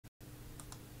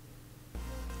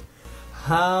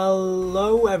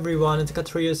Hello everyone, it's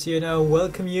AkaTrios here now.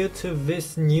 Welcome you to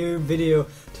this new video.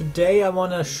 Today I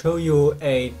wanna show you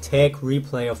a tag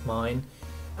replay of mine.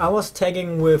 I was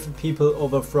tagging with people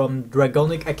over from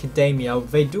Dragonic Academia.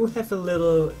 They do have a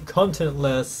little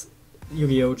contentless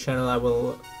Yu-Gi-Oh channel.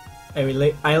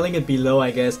 I'll link it below,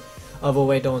 I guess,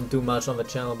 although I don't do much on the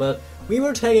channel. But we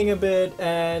were tagging a bit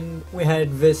and we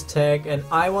had this tag, and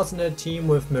I was in a team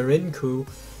with Marinku.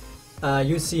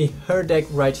 You see her deck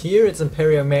right here, it's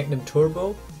Imperial Magnum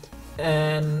Turbo,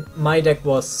 and my deck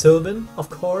was Sylvan, of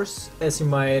course, as you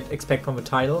might expect from the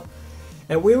title.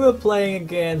 And we were playing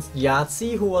against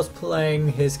Yahtzee, who was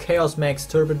playing his Chaos Max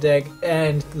Turbo deck,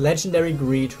 and Legendary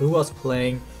Greed, who was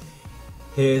playing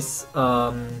his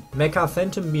Mecha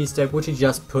Phantom Beast deck, which he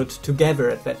just put together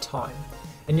at that time.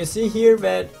 And you see here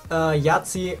that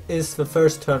Yahtzee is the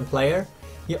first turn player.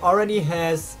 He already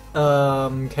has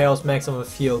Chaos Max on the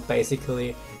field,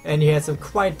 basically, and he has a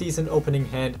quite decent opening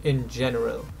hand in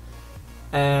general.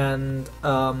 And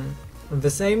the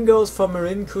same goes for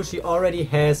Marinku. She already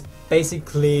has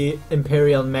basically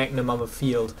Imperial Magnum on the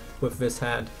field with this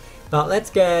hand. But let's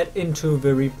get into the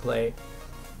replay.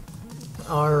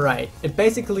 Alright, it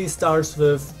basically starts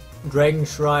with Dragon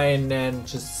Shrine and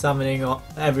just summoning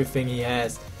everything he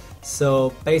has.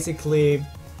 So basically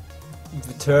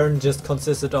the turn just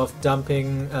consisted of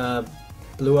dumping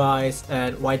Blue Eyes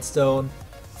and White Stone,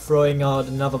 throwing out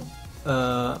another,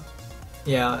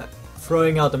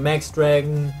 throwing out the Max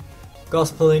Dragon,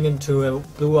 Gospeling into a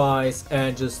Blue Eyes,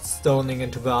 and just stoning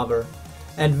into the other.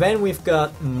 And then we've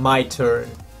got my turn,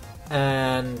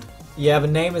 and yeah, the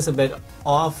name is a bit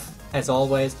off as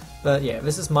always, but yeah,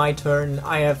 this is my turn.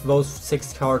 I have those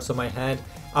 6 cards on my hand.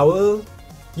 I will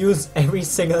use every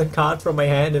single card from my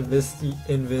hand in this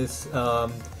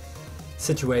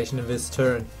situation, in this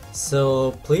turn.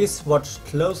 So please watch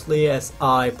closely as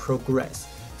I progress.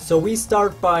 So we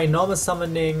start by normal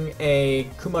summoning a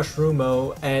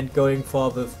Kumashrumo and going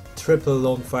for the triple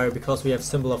Lone Fire because we have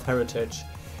Symbol of Heritage.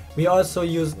 We also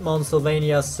use Mount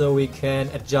Sylvania so we can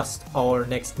adjust our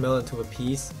next mill into a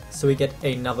piece, so we get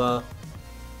another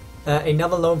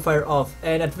Lone Fire off.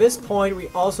 And at this point we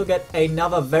also get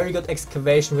another very good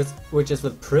excavation, which is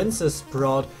the Princess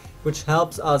Sprout, which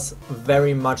helps us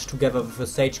very much together with the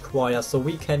Sage Choir, so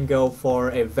we can go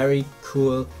for a very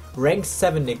cool rank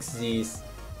 7 Xyz.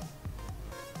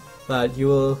 But you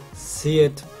will see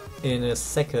it in a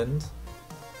second.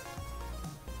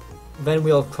 Then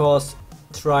we'll of course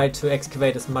try to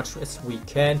excavate as much as we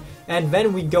can, and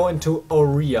then we go into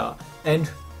Aurea. And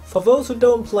for those who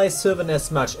don't play Sylvan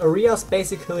as much, Aurea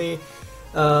basically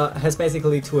has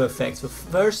basically 2 effects. The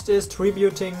first is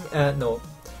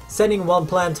sending one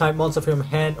plant type monster from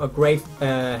hand or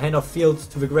hand of field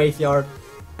to the graveyard,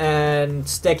 and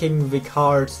stacking the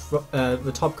cards,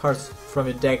 the top cards from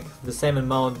your deck the same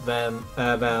amount than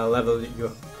the level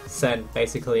you send,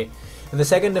 basically. And the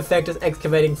second effect is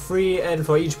excavating free, and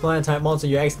for each plant type monster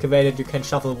you excavated, you can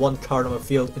shuffle 1 card on the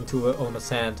field into the owner's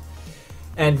hand.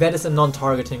 And that is a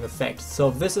non-targeting effect.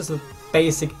 So this is a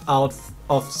basic out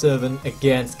of Sylvan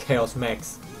against Chaos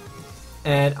Max.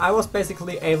 And I was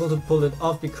basically able to pull it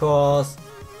off because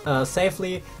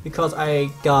safely, because I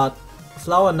got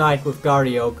Flower Knight with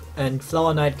Guardioak, and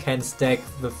Flower Knight can stack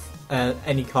with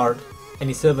any card,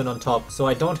 any Sylvan on top, so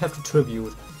I don't have to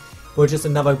tribute, which is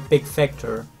another big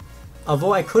factor.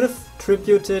 Although I could have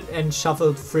tributed and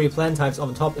shuffled 3 plant types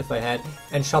on top if I had,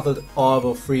 and shuffled all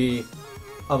the 3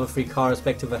 cards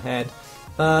back to the hand,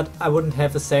 but I wouldn't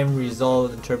have the same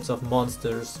result in terms of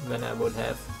monsters than I would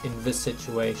have in this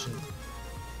situation.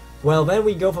 Well, then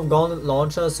we go for Gauntlet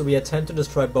Launcher, so we attempt to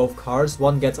destroy both cards.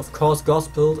 One gets of course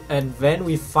Gospeled, and then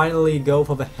we finally go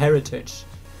for the Heritage.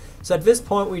 So at this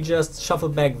point we just shuffle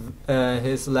back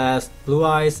his last Blue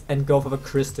Eyes and go for the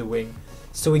Crystal Wing.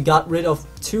 So we got rid of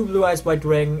 2 Blue Eyes White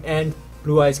Dragon and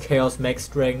Blue Eyes Chaos Max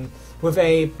Dragon with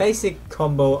a basic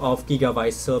combo of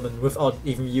Giga-Wise Sylvan without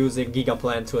even using Giga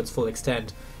Plant to its full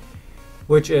extent.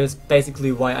 Which is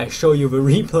basically why I show you the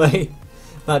replay.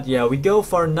 But yeah, we go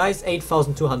for a nice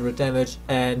 8200 damage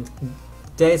and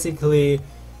basically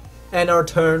end our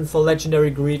turn for Legendary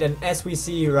Greed. And as we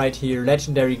see right here,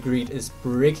 Legendary Greed is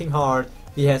breaking hard.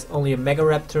 He has only a Mega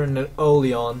Raptor and an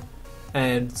Oleon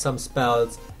and some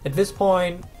spells. At this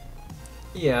point,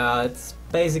 yeah, it's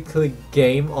basically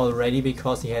game already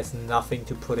because he has nothing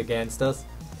to put against us.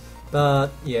 But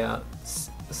yeah,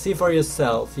 see for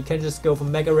yourself. You can just go for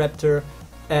Mega Raptor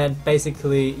and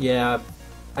basically, yeah,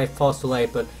 I paused too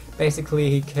late, but basically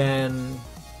he can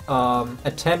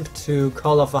attempt to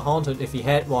call off a Haunted if he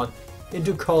had one,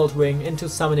 into Cold Wing, into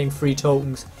summoning 3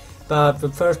 tokens. But the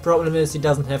first problem is he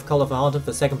doesn't have Call of a Haunted.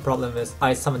 The second problem is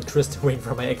I summoned Crystal Wing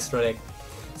from my extra deck.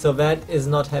 so that is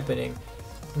not happening.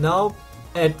 Now,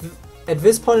 at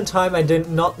this point in time, I did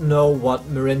not know what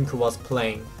Mirinko was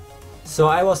playing. So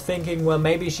I was thinking, well,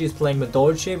 maybe she's playing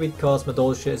Madolche because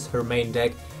Madolche is her main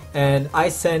deck, and I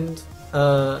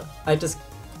just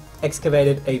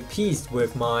excavated a piece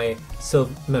with my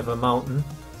Sylvan mountain.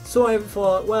 So I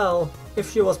thought, well,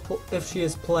 if she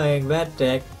is playing that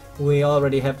deck, we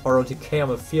already have ROTK on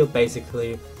the field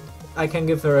basically. I can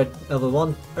give her a level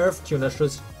 1 Earth Tuner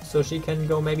so she can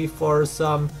go maybe for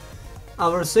some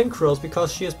other synchros,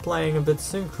 because she is playing a bit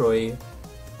synchro-y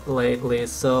lately,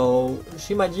 so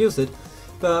she might use it.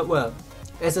 But well,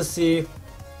 as you see,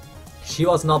 she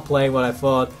was not playing what I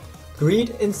thought.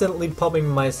 Greed instantly popping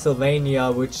my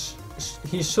Sylvania, which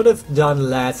he should have done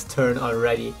last turn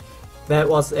already. That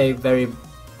was a very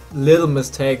little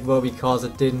mistake though, because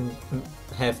it didn't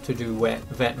have to do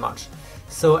that much.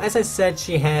 So as I said,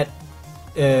 she had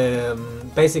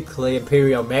basically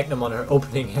Imperial Magnum on her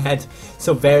opening hand.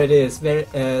 So there it is,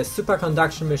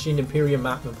 Superconduction Machine Imperial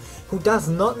Magnum. Who does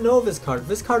not know this card?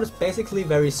 This card is basically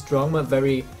very strong but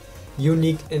very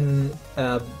unique in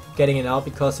getting it out,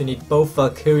 because you need both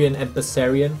Valkyrian and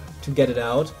Bessarian to get it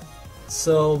out.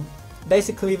 So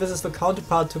basically this is the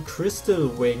counterpart to Crystal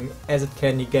Wing, as it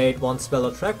can negate one spell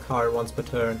or trap card once per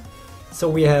turn. So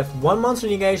we have one monster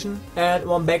negation and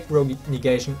one back row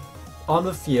negation on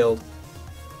the field.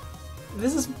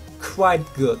 This is quite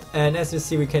good, and as you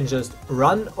see, we can just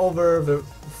run over the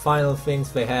final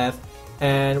things they have,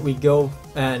 and we go,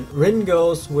 and Rin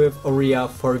goes with Aurea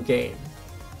for game.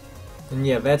 And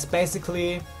yeah, that's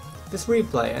basically this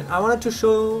replay, and I wanted to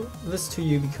show this to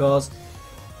you because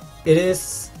it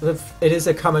is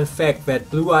a common fact that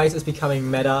Blue Eyes is becoming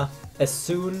meta as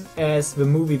soon as the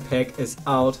movie pack is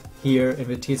out here in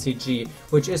the TCG,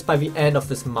 which is by the end of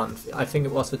this month. I think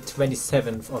it was the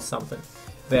 27th or something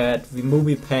that the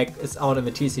movie pack is out in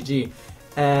the TCG.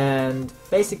 And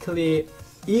basically,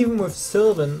 even with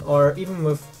Sylvan or even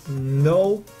with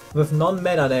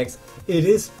non-meta decks, it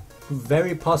is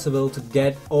very possible to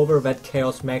get over that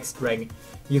Chaos Max rank.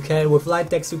 You can, with light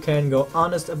decks, you can go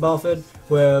Honest above it.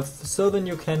 With Sylvan,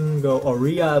 you can go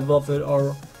Aurea above it,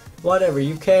 or whatever.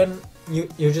 You can.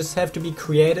 You just have to be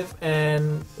creative,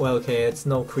 and well, okay, it's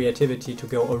no creativity to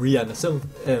go Aurea in a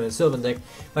Sylvan deck,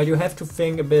 but you have to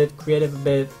think a bit creative, a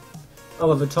bit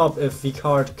over the top if the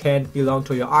card can't belong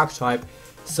to your archetype.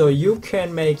 So you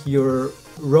can make your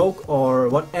rogue or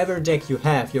whatever deck you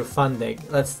have, your fun deck.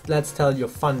 Let's tell your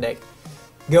fun deck.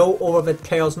 Go over that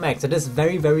Chaos Max. It is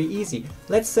very, very easy.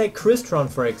 Let's say Crystron,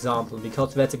 for example,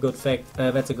 because that's a good fact.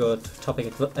 That's a good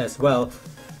topic as well.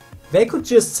 They could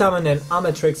just summon an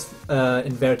Amatrix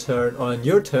in their turn or in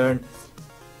your turn,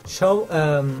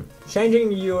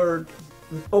 changing your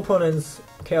opponent's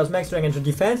Chaos Max rank into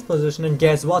defense position, and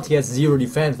guess what? He has 0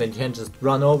 defense, then you can just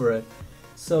run over it.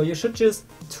 So you should just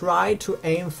try to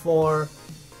aim for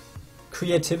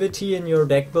creativity in your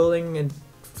deck building and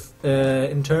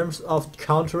in terms of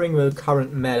countering the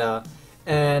current meta.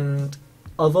 And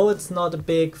although it's not a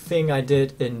big thing I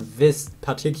did in this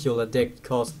particular deck,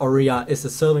 because Aurea is a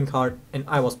Sylvan card and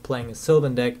I was playing a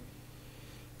Sylvan deck,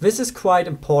 this is quite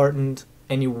important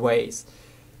anyways.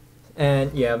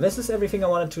 And yeah, this is everything I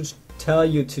wanted to tell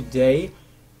you today.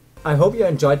 I hope you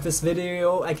enjoyed this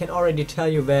video. I can already tell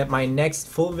you that my next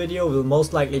full video will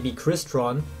most likely be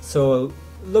Crystron, so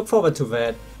look forward to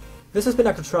that. This has been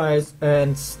AkaTrios,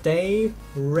 and stay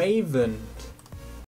Raven.